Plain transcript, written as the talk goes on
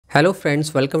Hello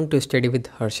friends, welcome to Study with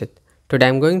Harshit. Today I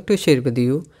am going to share with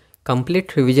you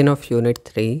complete revision of Unit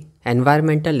 3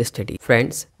 Environmental Study.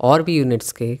 Friends, और भी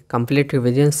units के complete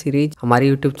revision series हमारे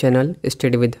YouTube channel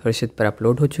study with हर्षित पर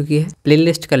upload हो चुकी है।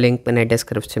 Playlist का link मैंने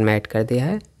डिस्क्रिप्शन में ऐड कर दिया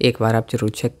है, एक बार आप जरूर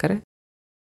चेक करें।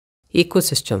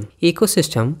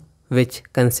 Ecosystem which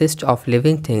consists of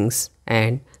living things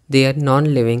and their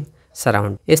non-living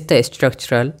surround is the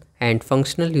structural and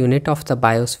functional unit of the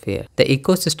biosphere. The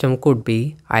ecosystem could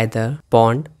be either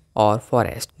pond or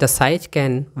forest. The size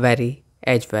can vary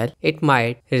as well. It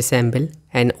might resemble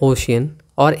an ocean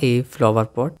or a flower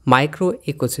pot. Micro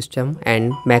ecosystem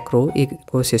and macro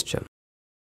ecosystem.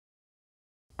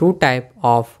 Two types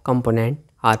of components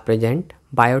are present: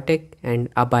 biotic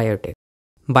and abiotic.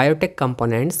 Biotic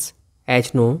components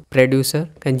as no producer,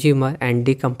 consumer and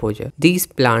decomposer. These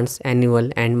plants,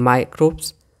 animal and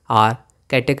microbes are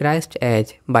categorized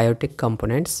as biotic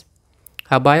components.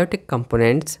 Abiotic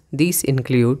components, these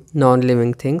include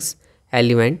non-living things,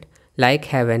 element like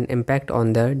have an impact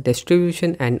on the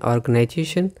distribution and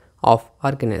organization of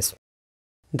organisms.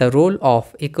 The role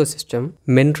of ecosystem: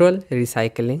 mineral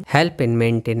recycling help in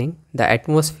maintaining the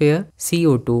atmosphere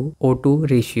CO2-O2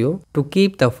 ratio to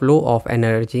keep the flow of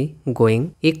energy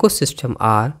going. Ecosystem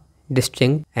are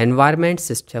distinct environment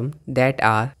systems that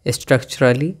are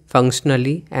structurally,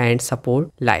 functionally and support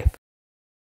life.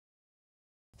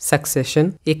 Succession: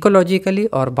 ecologically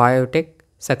or biotic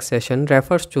succession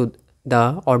refers to the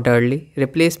orderly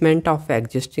replacement of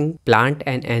existing plant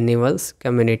and animals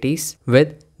communities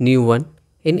with new one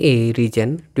in a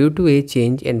region due to a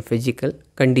change in physical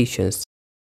conditions.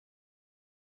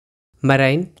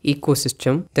 Marine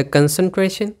ecosystem: the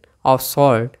concentration of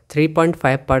salt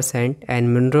 3.5%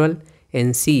 and mineral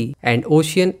in sea and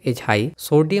ocean is high.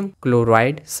 Sodium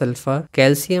chloride, sulfur,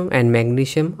 calcium and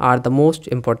magnesium are the most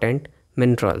important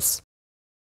minerals.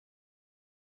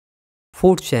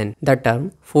 Food chain: the term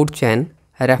food chain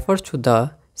refers to the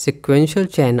sequential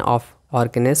chain of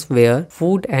organisms where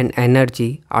food and energy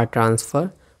are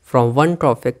transferred from one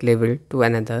trophic level to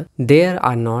another. There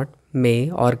are not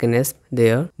many organisms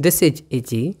there. This is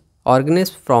e.g.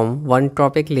 organisms from one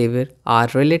trophic level are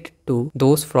related to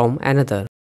those from another.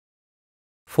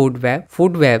 Food web: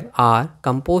 food web are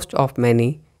composed of many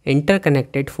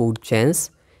interconnected food chains.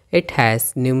 It has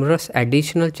numerous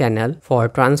additional channels for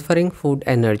transferring food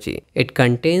energy. It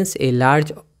contains a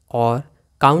large or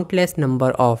countless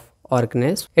number of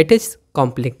organisms. It is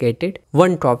complicated.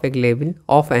 One trophic level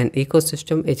of an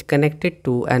ecosystem is connected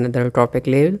to another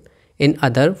trophic level in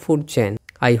other food chain.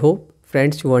 I hope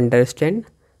friends you understand.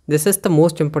 This is the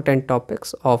most important topics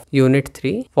of Unit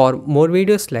 3. For more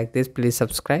videos like this, please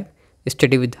subscribe.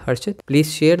 Study with Harshit.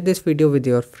 Please share this video with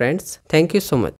your friends. Thank you so much.